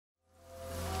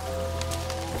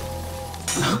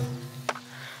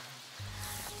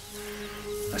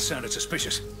That sounded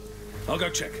suspicious. I'll go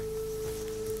check.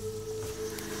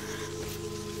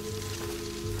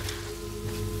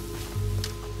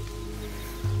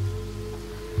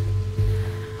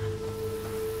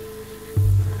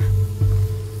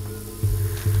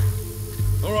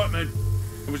 All right, men.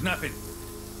 It was napping.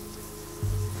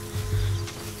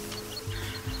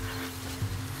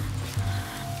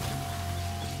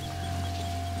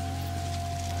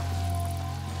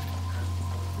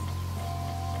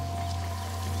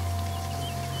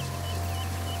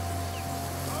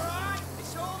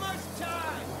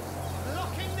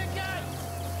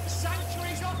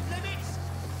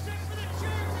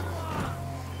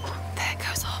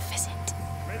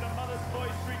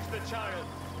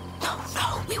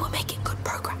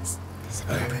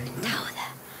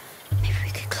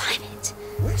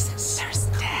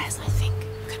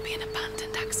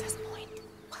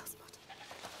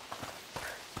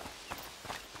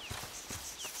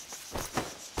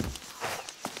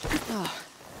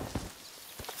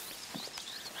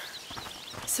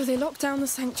 So they locked down the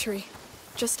sanctuary.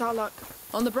 Just our luck.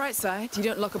 On the bright side, you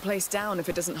don't lock a place down if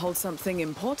it doesn't hold something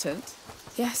important.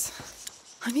 Yes.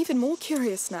 I'm even more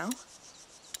curious now.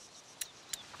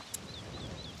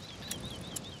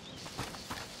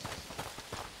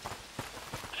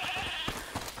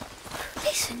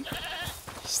 Listen,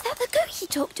 is that the goat you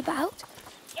talked about?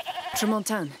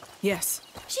 Tremontaine, yes.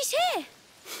 She's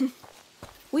here!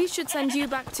 We should send you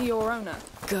back to your owner.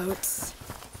 Goats.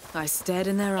 I stared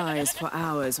in their eyes for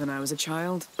hours when I was a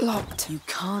child. Locked. You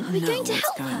can't Are we know going to what's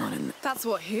help going her? on in... That's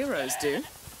what heroes do.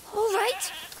 All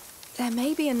right. There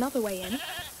may be another way in.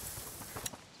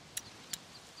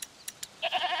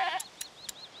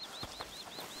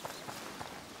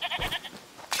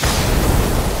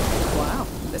 Wow,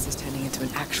 this is turning into an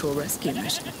actual rescue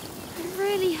mission. I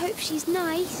really hope she's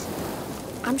nice.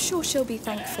 I'm sure she'll be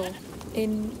thankful.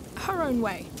 In her own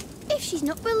way. If she's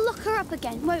not, we'll lock her up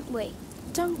again, won't we?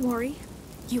 Don't worry.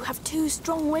 You have 2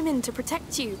 strong women to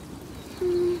protect you.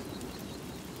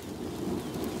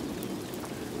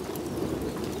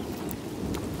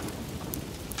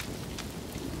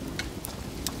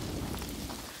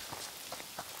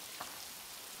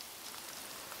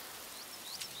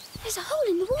 There's a hole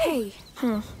in the wall. Hey.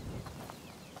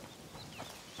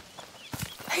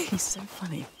 He's so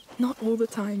funny. Not all the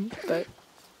time, but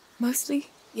mostly,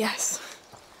 yes.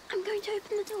 I'm going to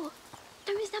open the door.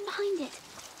 Don't stand behind it.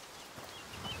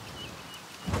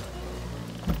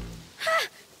 Ah!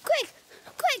 Quick!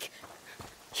 Quick!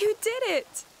 You did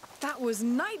it! That was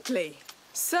knightly.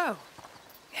 So,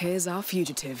 here's our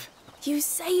fugitive. You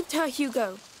saved her,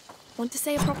 Hugo. Want to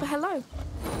say a proper hello?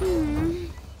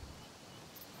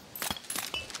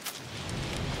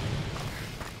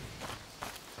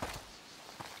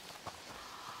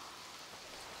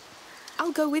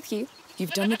 I'll go with you.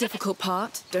 You've done the difficult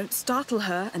part. Don't startle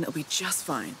her and it'll be just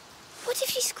fine. What if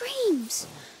she screams?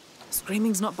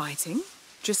 Screaming's not biting.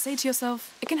 Just say to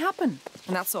yourself, it can happen.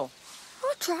 And that's all.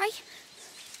 I'll try.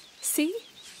 See?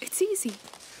 It's easy.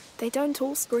 They don't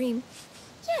all scream.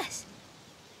 Yes.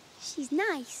 She's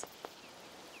nice.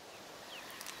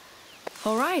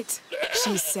 All right.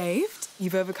 She's saved.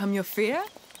 You've overcome your fear.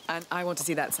 And I want to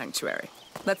see that sanctuary.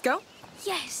 Let's go.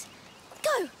 Yes.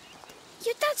 Go.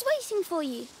 Your dad's waiting for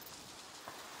you.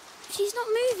 She's not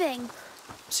moving.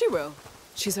 She will.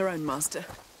 She's her own master.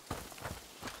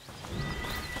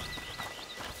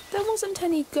 There wasn't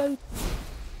any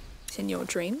ghosts in your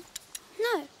dream.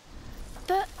 No.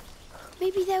 But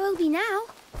maybe there will be now.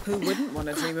 Who wouldn't want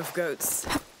to dream of goats?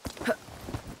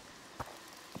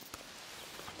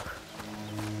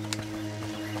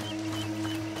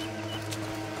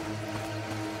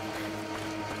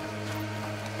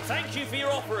 Thank you for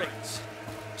your offerings.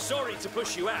 Sorry to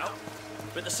push you out,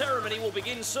 but the ceremony will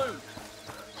begin soon.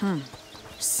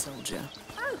 Soldier.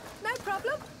 Oh, no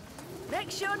problem.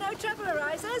 Make sure no trouble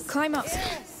arises. Climb up.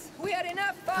 Yes, we had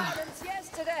enough violence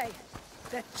yesterday.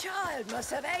 The child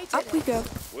must have hated Up we it. go.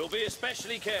 We'll be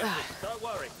especially careful, don't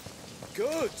worry.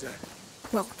 Good.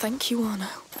 Well, thank you, Arno.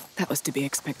 That was to be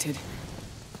expected.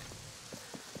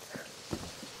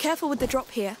 Careful with the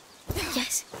drop here.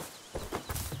 Yes.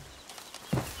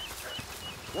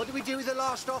 What do we do with the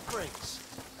last offerings?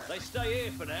 They stay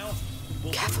here for now.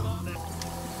 We'll Careful. put them up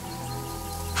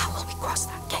then. How will we cross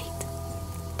that gate?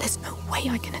 There's no way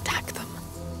I can attack them.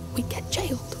 We'd get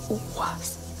jailed, or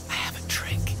worse. I have a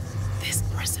trick. This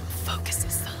prism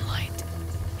focuses sunlight.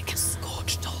 It can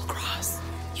scorch tall grass.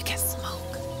 You get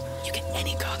smoke. You get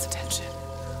any guard's attention.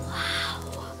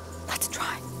 Wow. Let's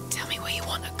try. Tell me where you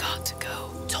want a guard to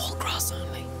go. Tall grass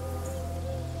only.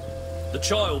 The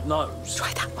child knows.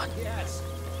 Try that one. Yes.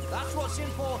 That's what's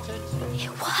important. It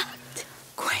worked.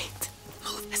 Great.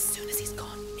 Move as soon as he's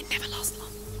gone. It never lasts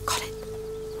long. Got it.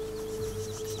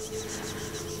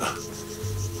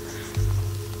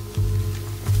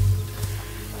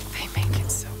 They make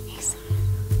it so easy.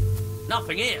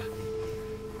 Nothing here.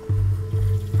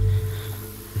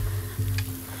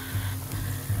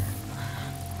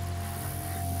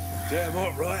 Damn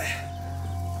hot,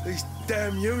 right? These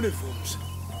damn uniforms.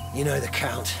 You know the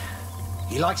Count.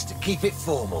 He likes to keep it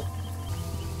formal.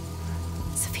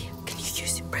 Sophia, can you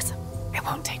use your prism? It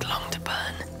won't take long to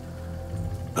burn.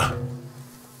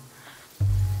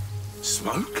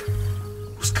 Smoke?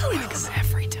 What's going on? Works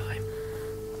every time.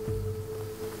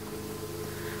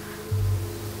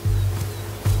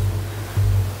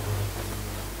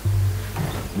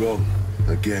 Wrong.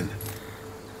 Again.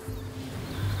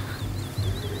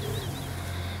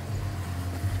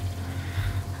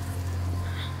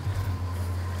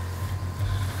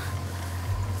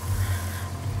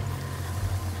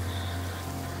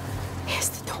 Here's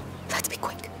the door. Let's be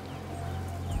quick.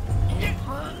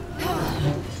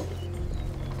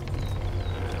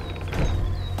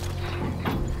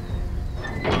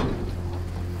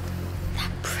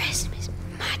 That prism is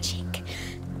magic.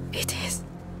 It is,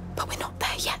 but we're not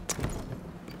there yet.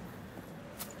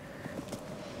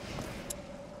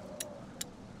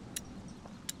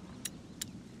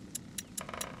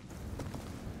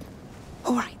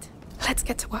 All right, let's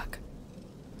get to work.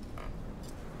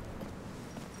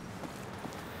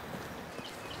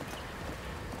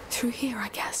 Through here, I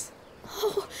guess.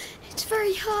 Oh, it's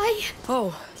very high.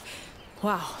 Oh,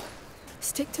 wow.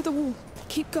 Stick to the wall.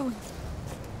 Keep going.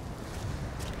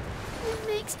 It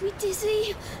makes me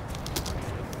dizzy.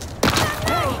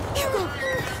 Hey, Hugo!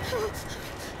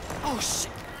 Oh,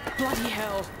 shit. Bloody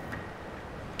hell.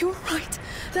 You're right.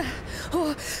 There.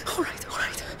 Oh, all right, all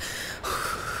right.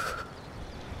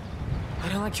 I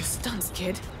don't like your stunts,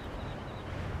 kid.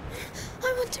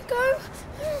 I want to go.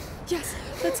 Yes,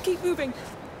 let's keep moving.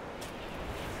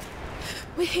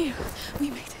 We're here. We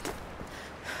made it.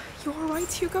 You all right,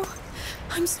 Hugo?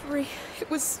 I'm sorry. It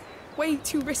was way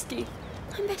too risky.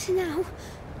 I'm better now.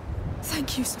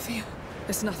 Thank you, Sophia.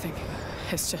 It's nothing.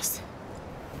 It's just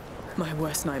my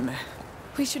worst nightmare.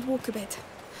 We should walk a bit.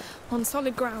 On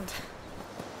solid ground.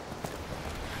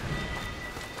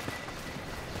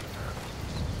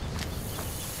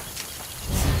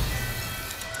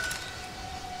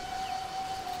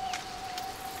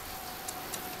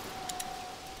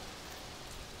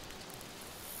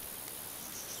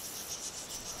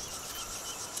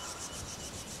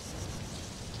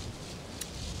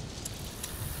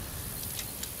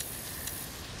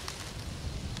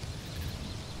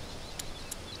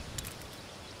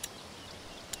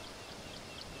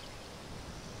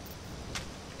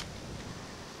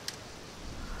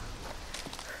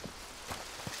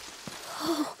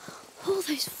 All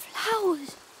those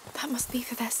flowers. That must be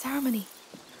for their ceremony.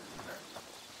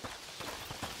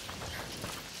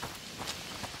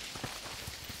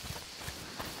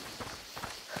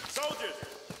 Soldiers!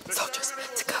 The Soldiers, ceremony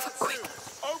will to cover start quick.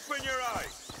 soon. Open your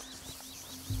eyes!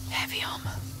 Heavy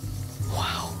armor.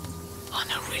 Wow.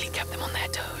 Arno really kept them on their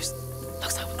toes.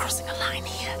 Looks like we're crossing a line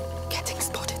here. Getting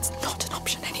spotted's not an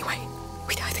option anyway.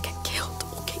 We'd either get killed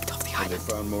or kicked off the They island.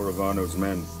 found more of Arno's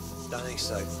men. Don't think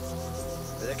so.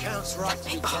 But the Count's right That to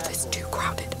main be path is careful. too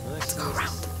crowded. Let's go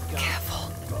around.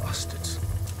 Careful. Bastards.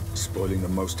 Spoiling the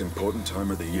most important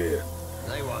time of the year.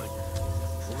 They won't.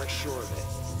 We'll make sure of it.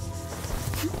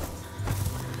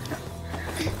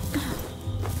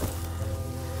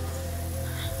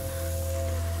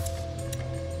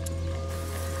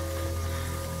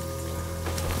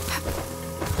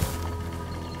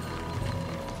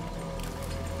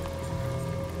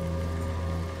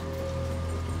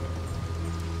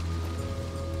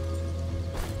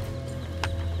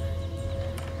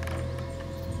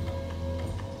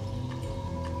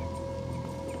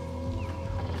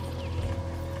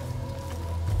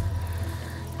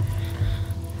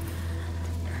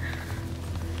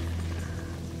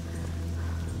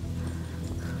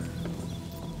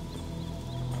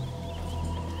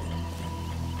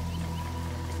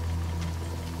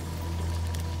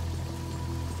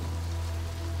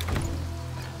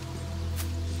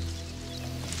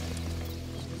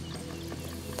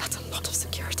 That's a lot of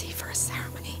security for a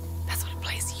ceremony. That's what a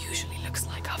place usually looks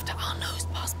like after Arno's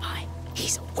passed by.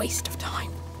 He's a waste of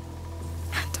time.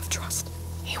 And of trust.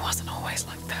 He wasn't always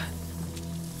like that.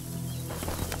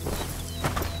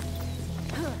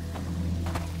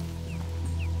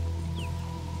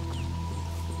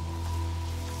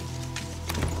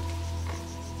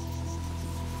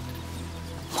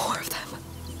 More of them.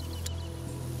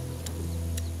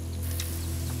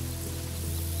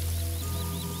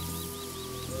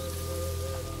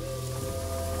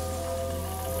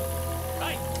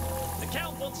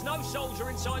 wants no soldier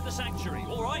inside the sanctuary,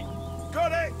 all right?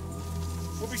 Got it!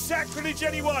 Will be sacrilege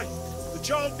anyway. The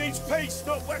child needs peace,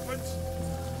 not weapons.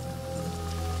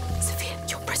 Sophia,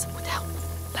 your present would help.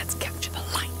 Let's capture the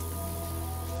light.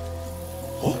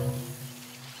 What?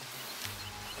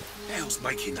 The hell's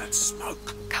making that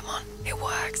smoke? Come on, it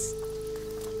works.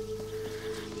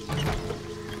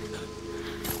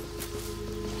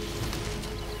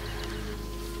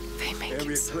 They make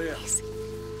Area it so clear. easy.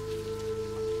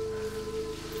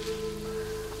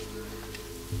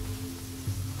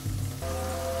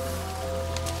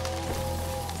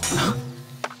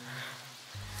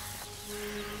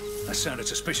 That sounded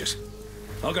suspicious.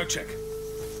 I'll go check.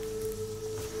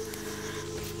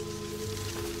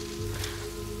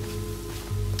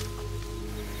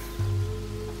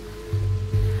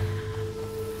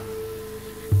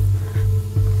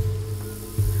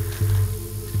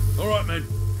 All right, men.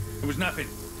 It was nothing.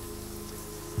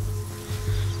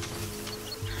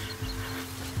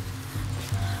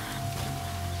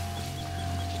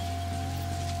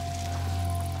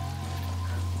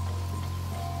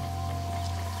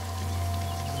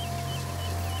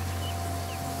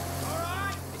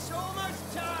 Alright, it's almost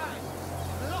time.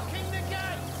 Locking the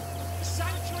gate. The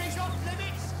sanctuary's off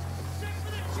limits. Send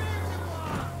for the chosen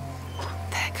one.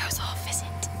 There goes our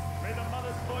visit. May the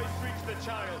mother's voice reach the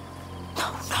child.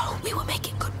 No, we were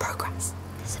making good progress.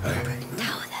 There's a broken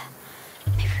tower there.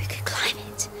 Maybe we could climb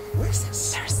it. Where's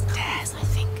this? There are stairs, I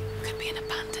think. Could be an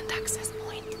abandoned access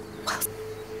point. Well,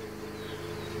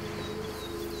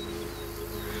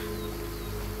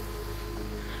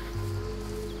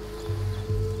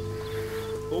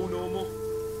 All normal.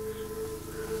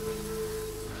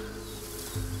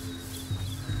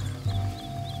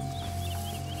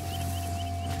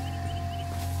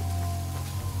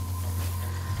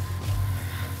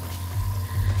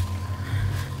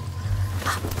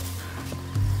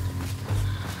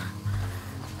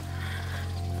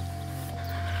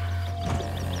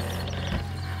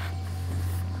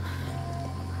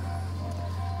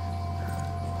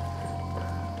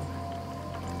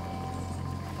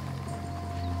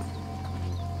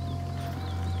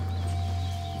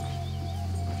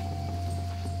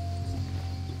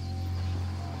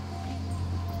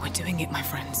 We're doing it, my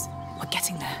friends. We're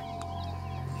getting there.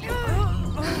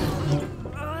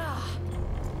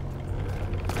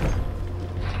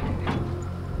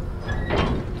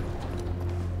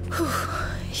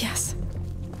 yes.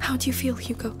 How do you feel,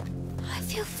 Hugo? I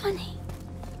feel funny,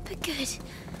 but good.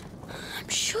 I'm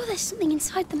sure there's something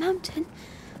inside the mountain.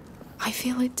 I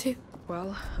feel it too.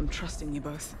 Well, I'm trusting you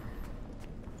both.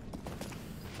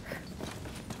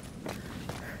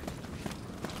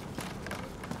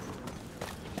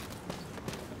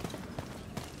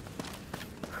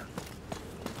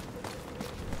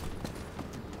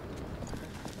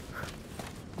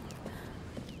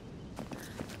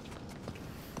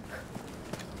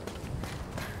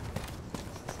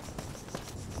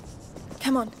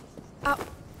 Come on. Up.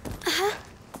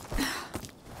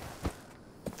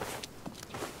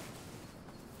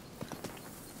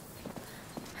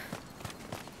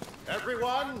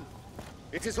 Everyone,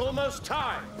 it is almost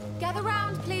time. Gather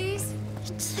round, please.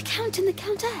 It's the Count and the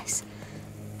Countess.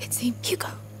 It seemed... Hugo,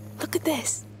 look at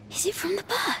this. Is it from the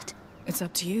bird? It's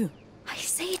up to you. I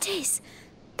say it is.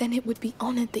 Then it would be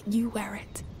honored that you wear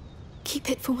it. Keep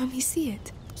it for when we see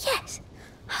it. Yes.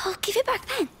 I'll give it back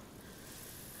then.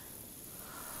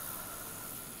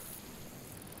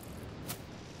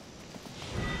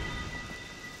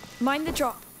 Mind the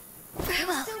drop. Very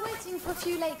well. Still waiting for a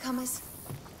few latecomers.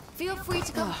 Feel free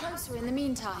to come closer in the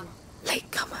meantime.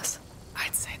 Latecomers.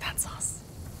 I'd say that's us.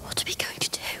 What are we going to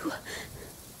do?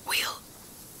 We'll...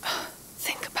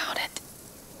 think about it.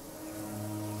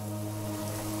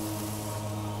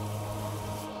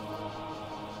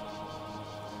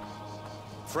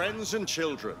 Friends and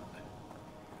children,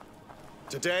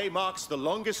 today marks the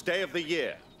longest day of the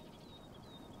year.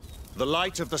 The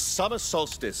light of the summer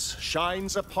solstice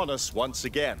shines upon us once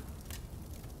again.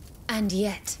 And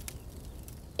yet,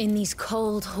 in these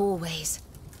cold hallways,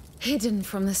 hidden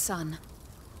from the sun,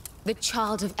 the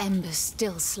child of embers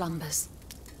still slumbers.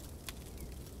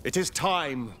 It is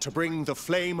time to bring the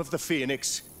flame of the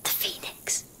Phoenix The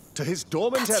Phoenix. to his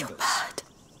dormant That's your embers. bird.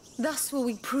 Thus will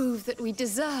we prove that we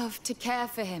deserve to care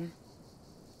for him.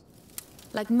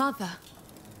 Like mother.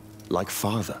 Like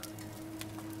father.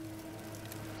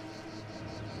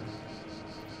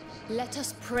 Let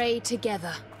us pray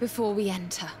together before we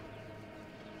enter.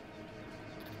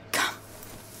 Come.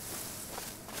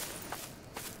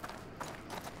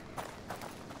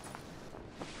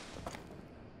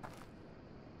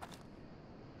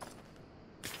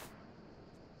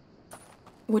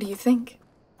 What do you think?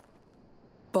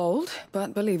 Bold,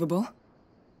 but believable.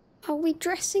 Are we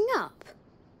dressing up?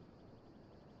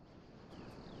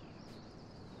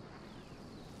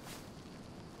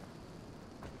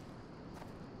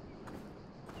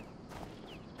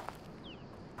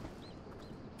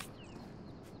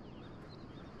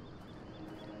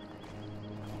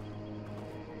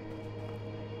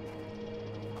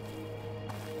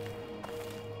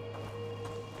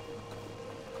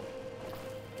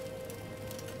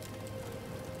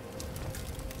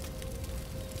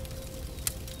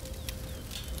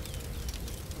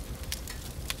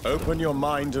 Open your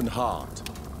mind and heart.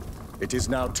 It is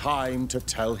now time to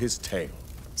tell his tale.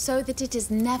 So that it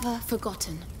is never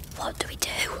forgotten. What do we do?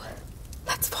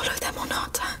 Let's follow them or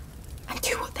not, and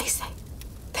do what they say.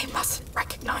 They mustn't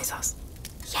recognize us.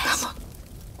 Yes. Come on.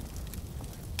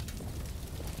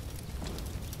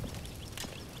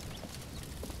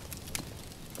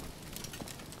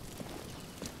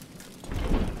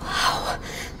 Wow.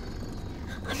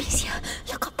 Amicia,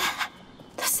 look up there.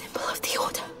 The symbol of the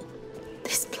Order.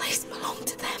 This place belonged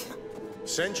to them.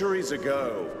 Centuries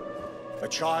ago, a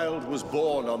child was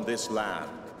born on this land.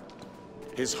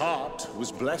 His heart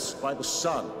was blessed by the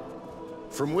sun,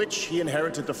 from which he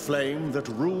inherited the flame that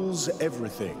rules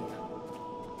everything.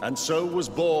 And so was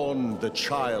born the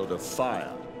Child of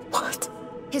Fire. What?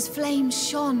 His flame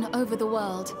shone over the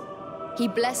world. He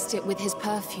blessed it with his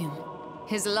perfume,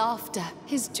 his laughter,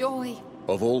 his joy.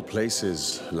 Of all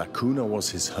places, La Cuna was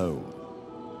his home.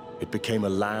 It became a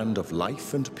land of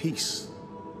life and peace,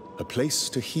 a place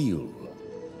to heal,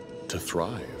 to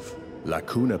thrive. La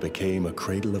Cuna became a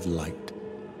cradle of light.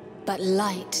 But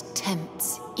light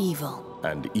tempts evil.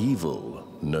 And evil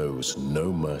knows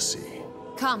no mercy.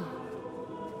 Come.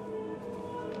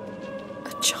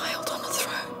 A child on a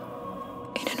throne,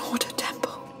 in an Order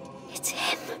temple. It's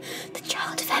him, the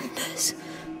Child of Embers.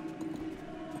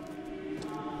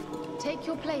 Take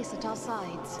your place at our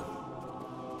sides.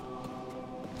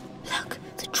 Look,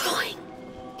 the drawing.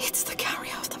 It's the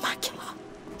carrier of the macula.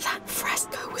 That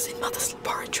fresco was in Mother's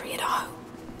laboratory at home.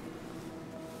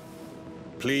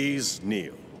 Please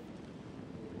kneel.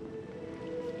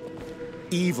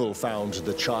 Evil found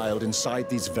the child inside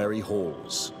these very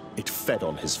halls. It fed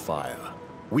on his fire,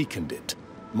 weakened it,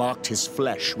 marked his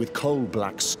flesh with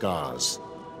coal-black scars.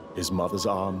 His mother's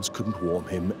arms couldn't warm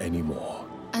him anymore.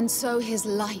 And so his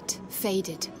light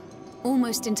faded,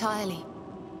 almost entirely.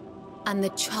 And the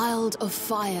Child of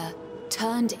Fire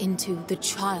turned into the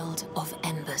Child of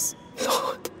Embers.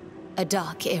 Lord. A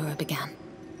dark era began.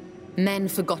 Men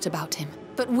forgot about him,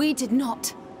 but we did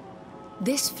not.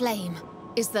 This flame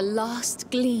is the last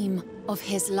gleam of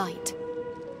his light.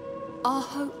 Our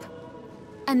hope.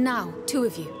 And now, two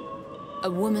of you, a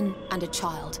woman and a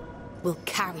child, will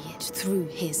carry it through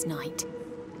his night.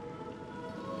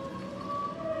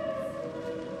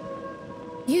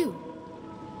 You.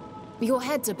 Your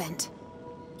heads are bent.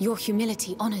 Your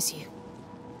humility honors you.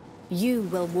 You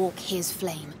will walk his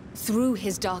flame through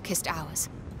his darkest hours.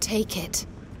 Take it.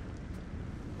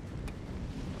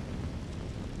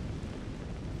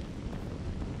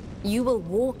 You will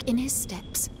walk in his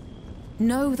steps.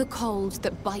 Know the cold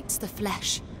that bites the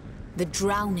flesh, the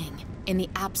drowning in the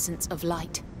absence of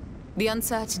light, the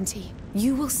uncertainty.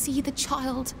 You will see the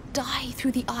child die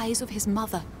through the eyes of his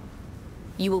mother.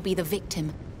 You will be the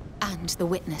victim and the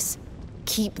witness.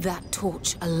 Keep that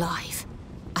torch alive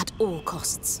at all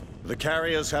costs. The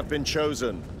carriers have been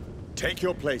chosen. Take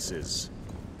your places.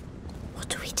 What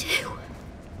do we do?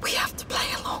 We have to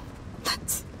play along.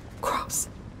 Let's cross.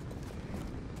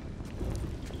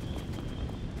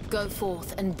 Go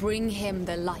forth and bring him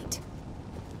the light.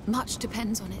 Much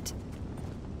depends on it.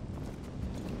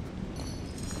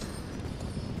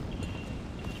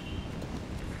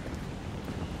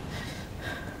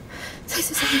 This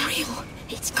is unreal.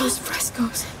 It's those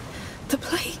frescoes. The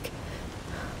plague.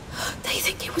 They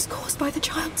think it was caused by the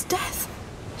child's death.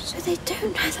 So they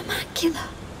don't know the macula?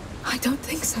 I don't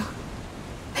think so.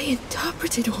 They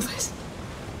interpreted all this.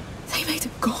 They made a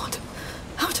god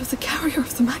out of the carrier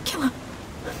of the macula.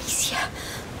 Amicia,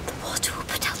 the water will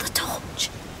put out the torch.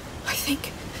 I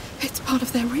think it's part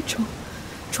of their ritual,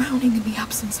 drowning in the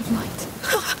absence of light.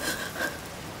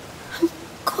 I'm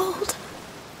cold.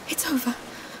 It's over.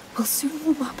 We'll soon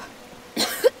warm up.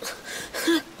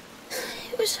 It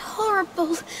was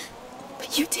horrible.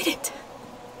 But you did it.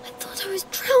 I thought I was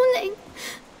drowning.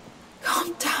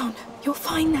 Calm down. You're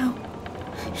fine now.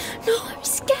 No, I'm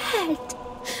scared.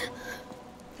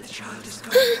 The child is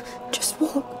gone. Just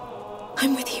walk.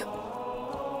 I'm with you.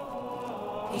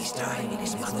 He's dying in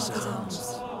his mother's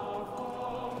arms.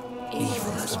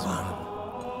 Evil has won.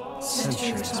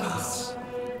 Centuries pass.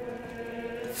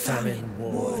 Famine,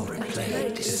 war, and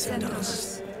plague descend on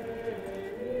us.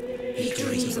 He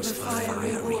dreams of a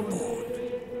fire reborn.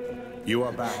 You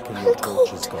are back and your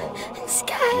torch is gone. I'm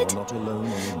scared. You are not alone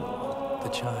anymore. The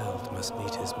child must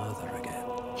meet his mother again.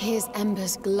 His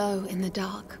embers glow in the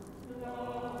dark.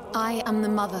 I am the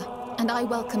mother, and I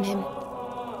welcome him.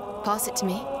 Pass it to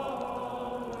me.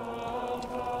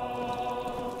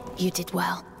 You did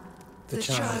well. The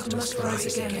child must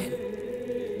rise again.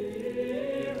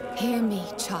 Hear me,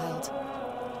 child.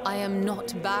 I am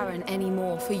not barren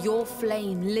anymore, for your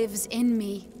flame lives in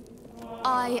me.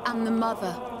 I am the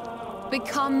mother.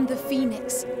 Become the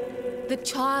phoenix, the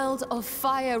child of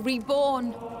fire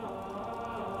reborn.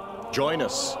 Join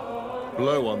us.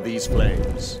 Blow on these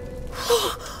flames.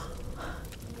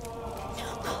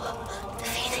 The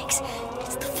phoenix.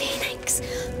 It's the phoenix.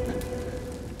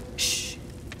 Shh.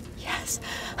 Yes,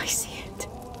 I see it.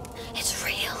 It's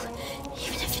real.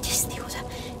 Even if it is the order,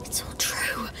 it's all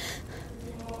true.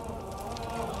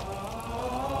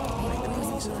 May the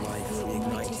breeze of life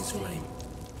reignite his flame.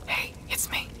 Hey, it's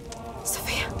me.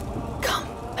 Sophia, come.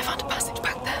 I found a passage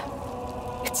back there.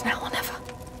 It's now or never.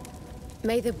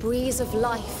 May the breeze of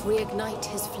life reignite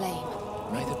his flame.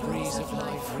 May the breeze of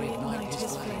life reignite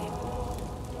his flame.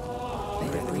 May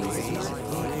the breeze of life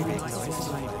reignite his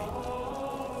flame.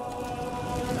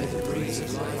 May the breeze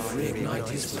of life reignite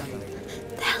his flame.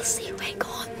 They'll see we're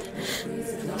gone.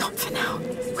 Not for now.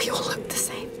 We all look the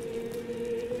same.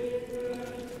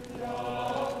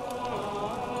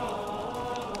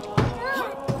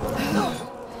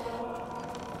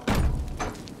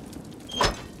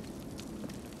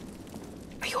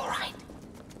 Are you alright?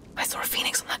 I saw a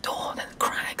phoenix on that door, then a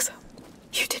crag, so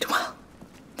you did well.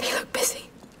 They look busy.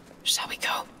 Shall we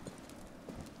go?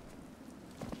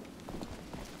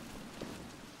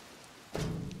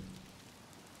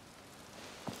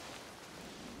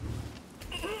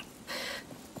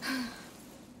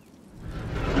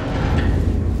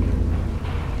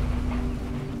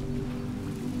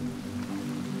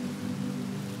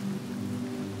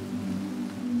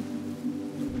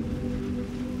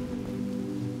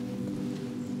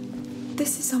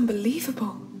 This is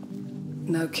unbelievable.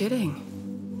 No kidding.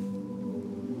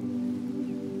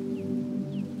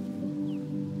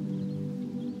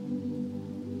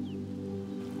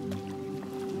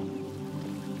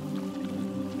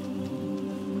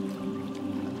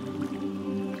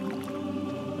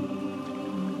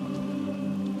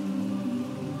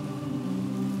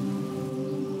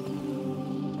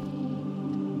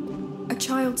 A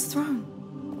child's throne.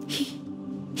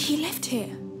 He lived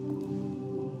here.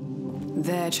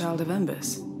 Their child of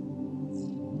embers.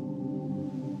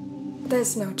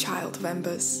 There's no child of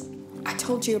embers. I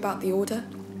told you about the Order.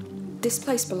 This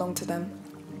place belonged to them.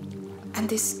 And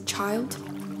this child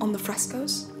on the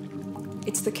frescoes?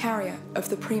 It's the carrier of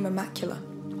the Prima Macula.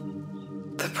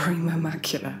 The Prima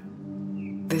Macula.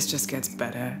 This just gets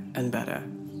better and better.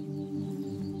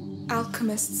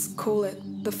 Alchemists call it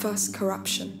the first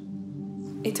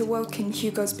corruption. It awoke in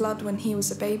Hugo's blood when he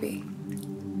was a baby.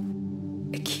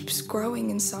 It keeps growing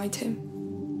inside him.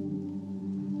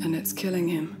 And it's killing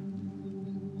him.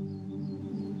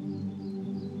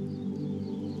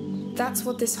 That's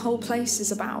what this whole place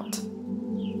is about.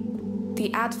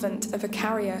 The advent of a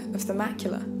carrier of the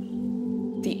macula.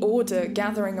 The Order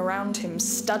gathering around him,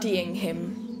 studying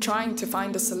him, trying to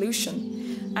find a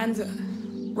solution.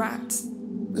 And rats.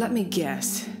 Let me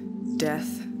guess.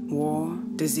 Death, war,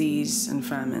 disease, and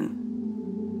famine.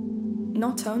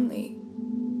 Not only.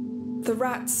 The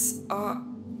rats are...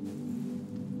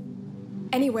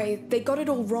 Anyway, they got it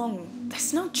all wrong.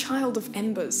 There's no child of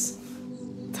embers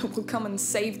that will come and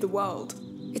save the world.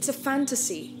 It's a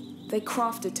fantasy they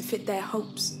crafted to fit their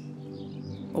hopes.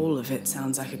 All of it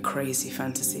sounds like a crazy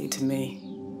fantasy to me.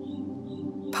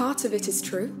 Part of it is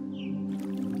true.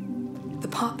 The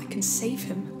part that can save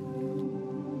him.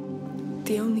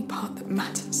 The only part that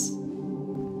matters.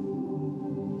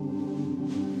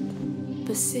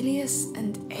 Basilius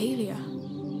and Aelia.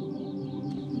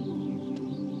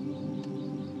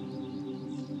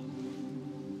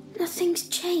 Nothing's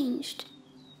changed.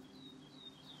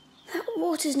 That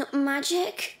water's not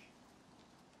magic.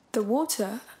 The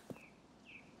water?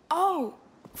 Oh,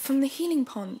 from the healing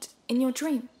pond in your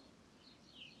dream.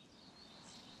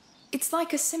 It's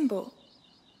like a symbol.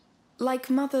 Like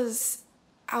Mother's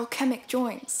alchemic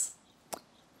drawings.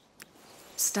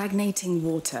 Stagnating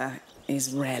water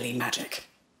is rarely magic.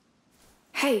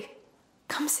 Hey,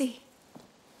 come see.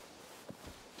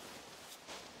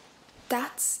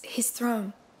 That's his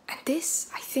throne. And this,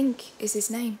 I think, is his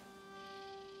name.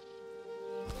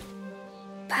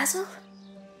 Basil?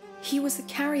 He was a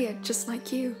carrier just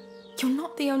like you. You're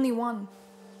not the only one.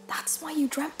 That's why you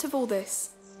dreamt of all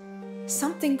this.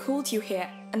 Something called you here,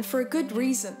 and for a good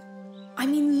reason. I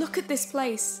mean, look at this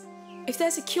place. If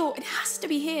there's a cure, it has to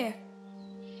be here.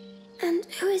 And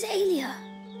who is Alia?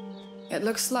 It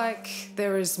looks like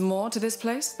there is more to this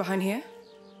place behind here.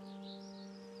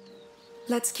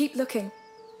 Let's keep looking.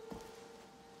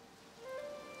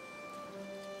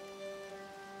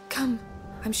 Come,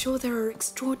 I'm sure there are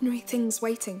extraordinary things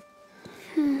waiting.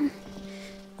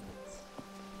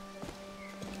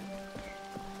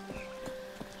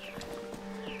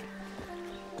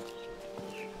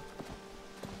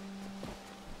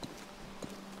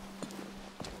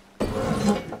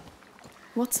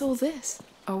 What's all this?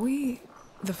 Are we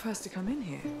the first to come in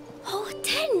here? Oh, a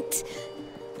tent!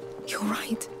 You're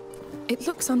right. It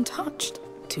looks untouched.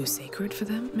 Too sacred for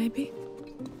them, maybe?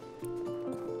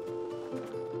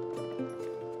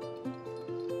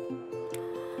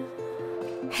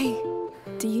 Hey,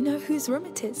 do you know whose room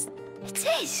it is? It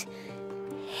is!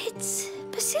 It's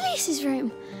Basilius's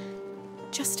room.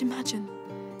 Just imagine.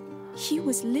 He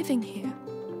was living here,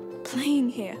 playing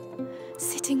here,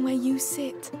 sitting where you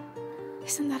sit.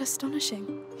 Isn't that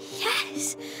astonishing?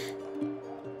 Yes!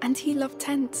 And he loved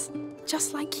tents,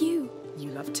 just like you. You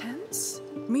love tents?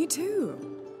 Me too.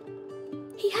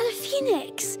 He had a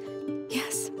phoenix.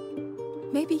 Yes.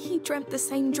 Maybe he dreamt the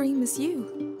same dream as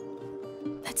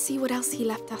you. Let's see what else he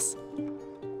left us.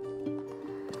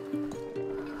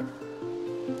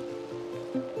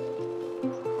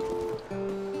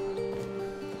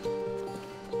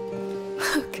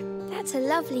 Look. That's a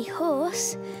lovely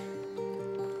horse.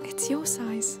 It's your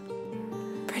size.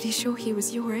 Pretty sure he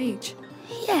was your age.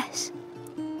 Yes.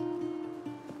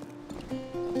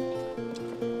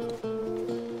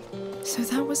 So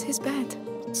that was his bed.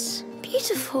 It's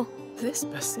beautiful. This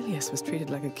Basilius was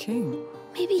treated like a king.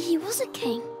 Maybe he was a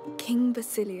king. King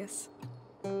Basilius.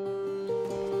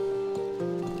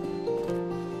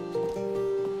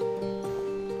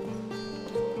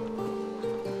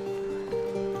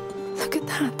 Look at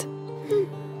that.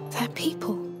 They're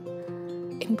people.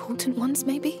 Important ones,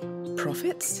 maybe?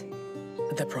 Prophets?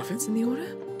 The prophets in the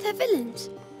order? They're villains.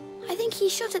 I think he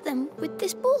shot at them with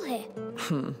this ball here.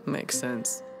 Makes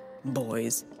sense.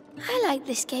 Boys. I like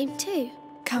this game too.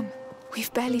 Come,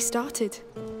 we've barely started.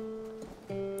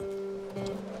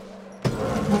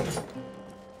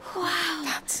 Wow.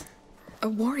 That's a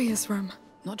warrior's room.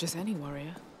 Not just any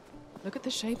warrior. Look at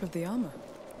the shape of the armor.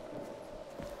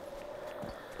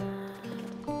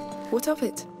 What of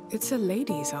it? It's a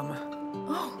lady's armor.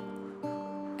 Oh,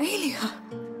 Alia.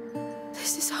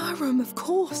 This is her room, of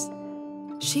course.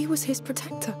 She was his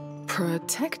protector.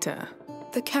 Protector?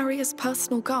 The carrier's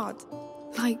personal guard.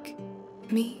 Like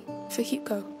me for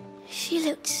Hugo. She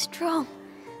looked strong.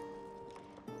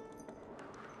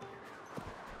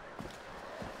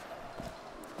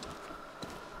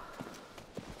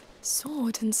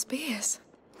 Sword and spears.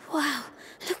 Wow,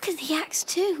 look at the axe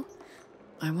too.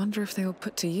 I wonder if they were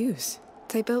put to use.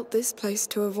 They built this place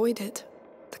to avoid it.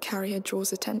 The carrier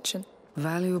draws attention.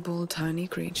 Valuable tiny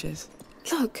creatures.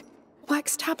 Look,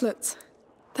 wax tablets.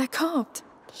 They're carved.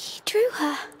 He drew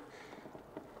her.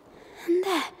 And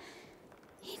there,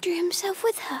 he drew himself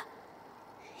with her.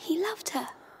 He loved her.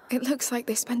 It looks like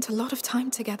they spent a lot of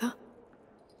time together.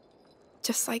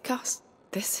 Just like us.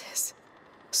 This is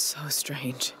so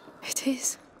strange. It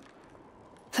is.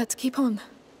 Let's keep on.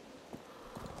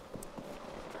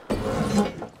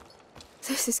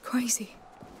 This is crazy.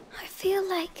 I feel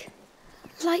like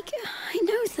I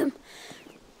know them.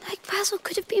 Like Basil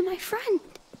could have been my friend.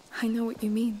 I know what you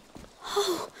mean.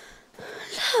 Oh,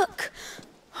 look.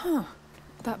 Huh.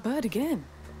 That bird again.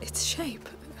 Its shape.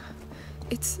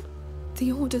 It's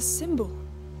the Order's symbol.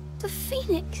 The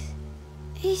phoenix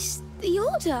is the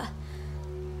Order.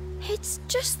 It's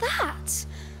just that.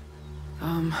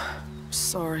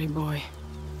 Sorry, boy.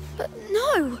 But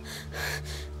no.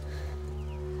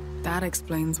 That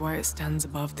explains why it stands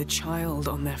above the child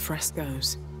on their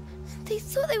frescoes. They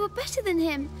thought they were better than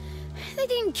him. They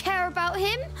didn't care about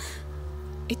him.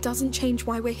 It doesn't change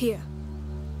why we're here.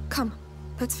 Come,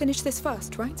 let's finish this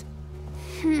first, right?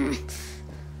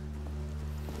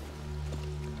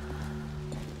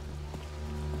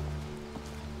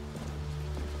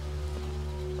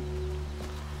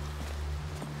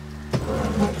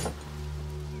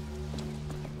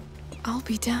 I'll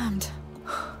be damned.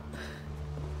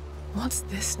 What's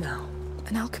this now?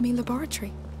 An alchemy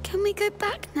laboratory. Can we go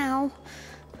back now?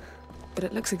 But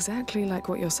it looks exactly like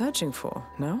what you're searching for,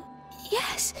 no?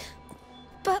 Yes,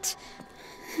 but...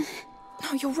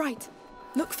 No, you're right.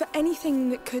 Look for anything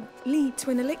that could lead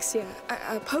to an elixir.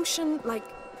 A potion, like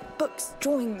books,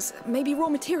 drawings, maybe raw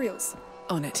materials.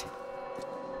 On it.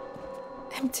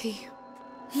 Empty.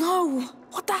 No!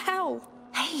 What the hell?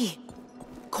 Hey!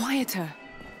 Quieter.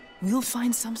 We'll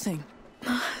find something.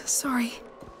 Sorry.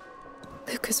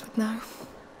 Lucas would know.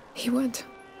 He would.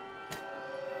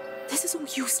 This is all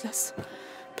useless.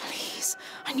 Please,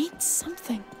 I need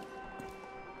something.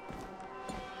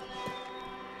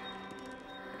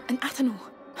 An ethanol.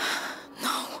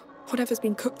 No. Whatever's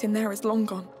been cooked in there is long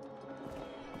gone.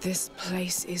 This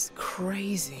place is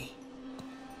crazy.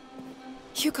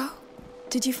 Hugo,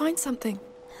 did you find something?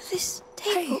 This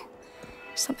table. Hey,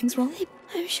 something's wrong?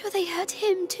 I'm sure they hurt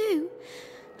him too.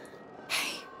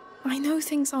 Hey, I know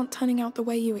things aren't turning out the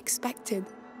way you expected,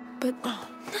 but...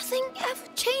 Nothing ever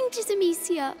changes,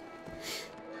 Amicia.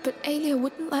 But Aelia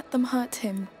wouldn't let them hurt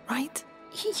him, right?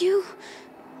 You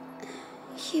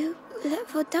let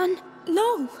her done?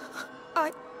 No!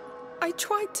 I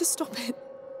tried to stop it,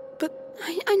 but...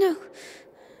 I know.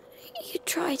 You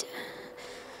tried.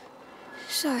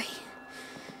 Sorry.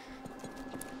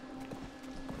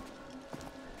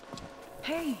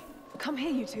 Hey, come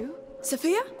here, you two.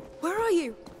 Sophia? Where are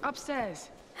you? Upstairs.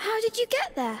 How did you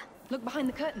get there? Look behind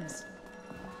the curtains.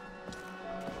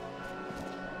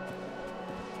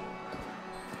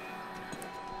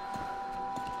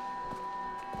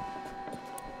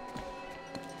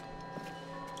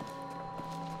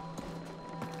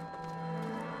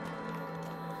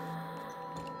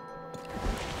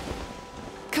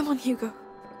 Come on, Hugo.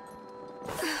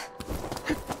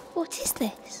 What is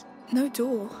this? No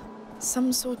door.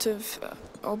 Some sort of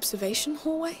observation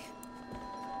hallway?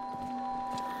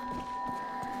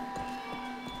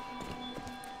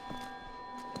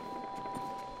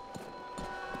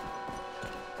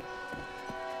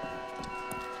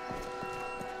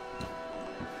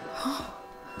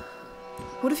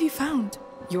 What have you found?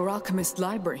 Your alchemist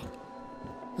library.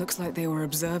 Looks like they were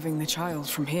observing the child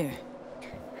from here.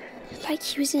 Like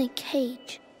he was in a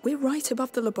cage. We're right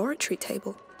above the laboratory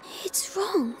table. It's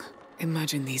wrong.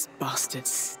 Imagine these bastards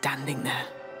standing there,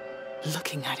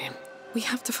 looking at him. We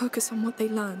have to focus on what they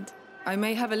learned. I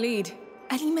may have a lead.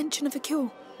 Any mention of a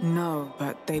cure? No,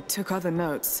 but they took other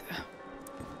notes.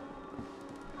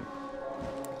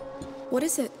 What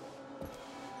is it?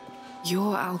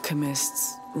 Your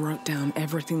alchemists wrote down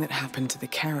everything that happened to the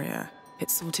carrier.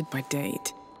 It's sorted by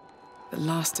date. The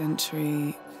last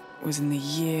entry was in the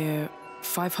year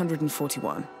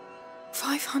 541.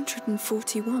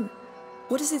 541?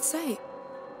 What does it say?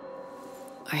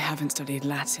 I haven't studied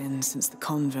Latin since the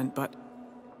convent, but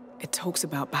it talks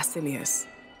about Basilius.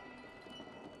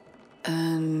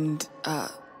 And,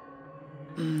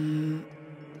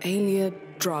 Aelia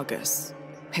Dragus,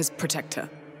 his protector.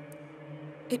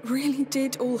 It really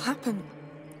did all happen.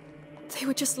 They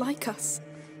were just like us.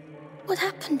 What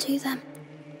happened to them?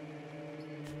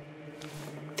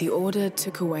 The Order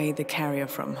took away the carrier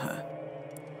from her.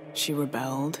 She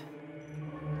rebelled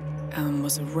and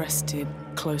was arrested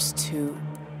close to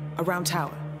a round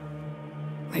tower.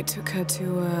 They took her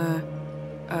to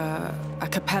a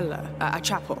capella, a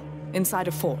chapel, inside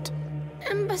a fort.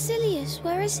 And Basilius,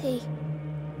 where is he?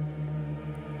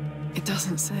 It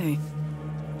doesn't say.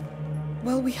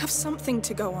 Well, we have something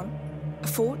to go on. A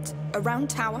fort, a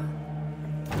round tower.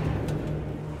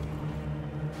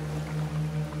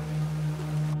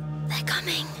 They're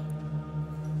coming.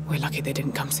 We're lucky they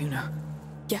didn't come sooner.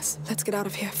 Yes, let's get out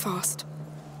of here fast.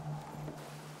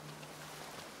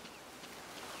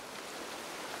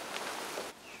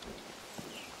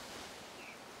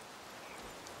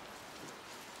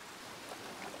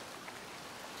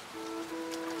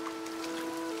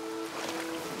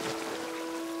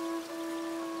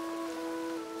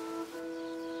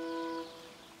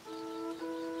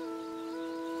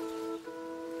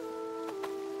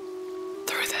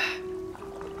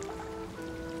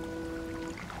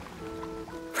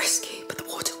 Risky, but the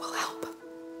water will help.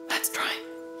 Let's try.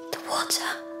 The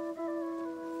water?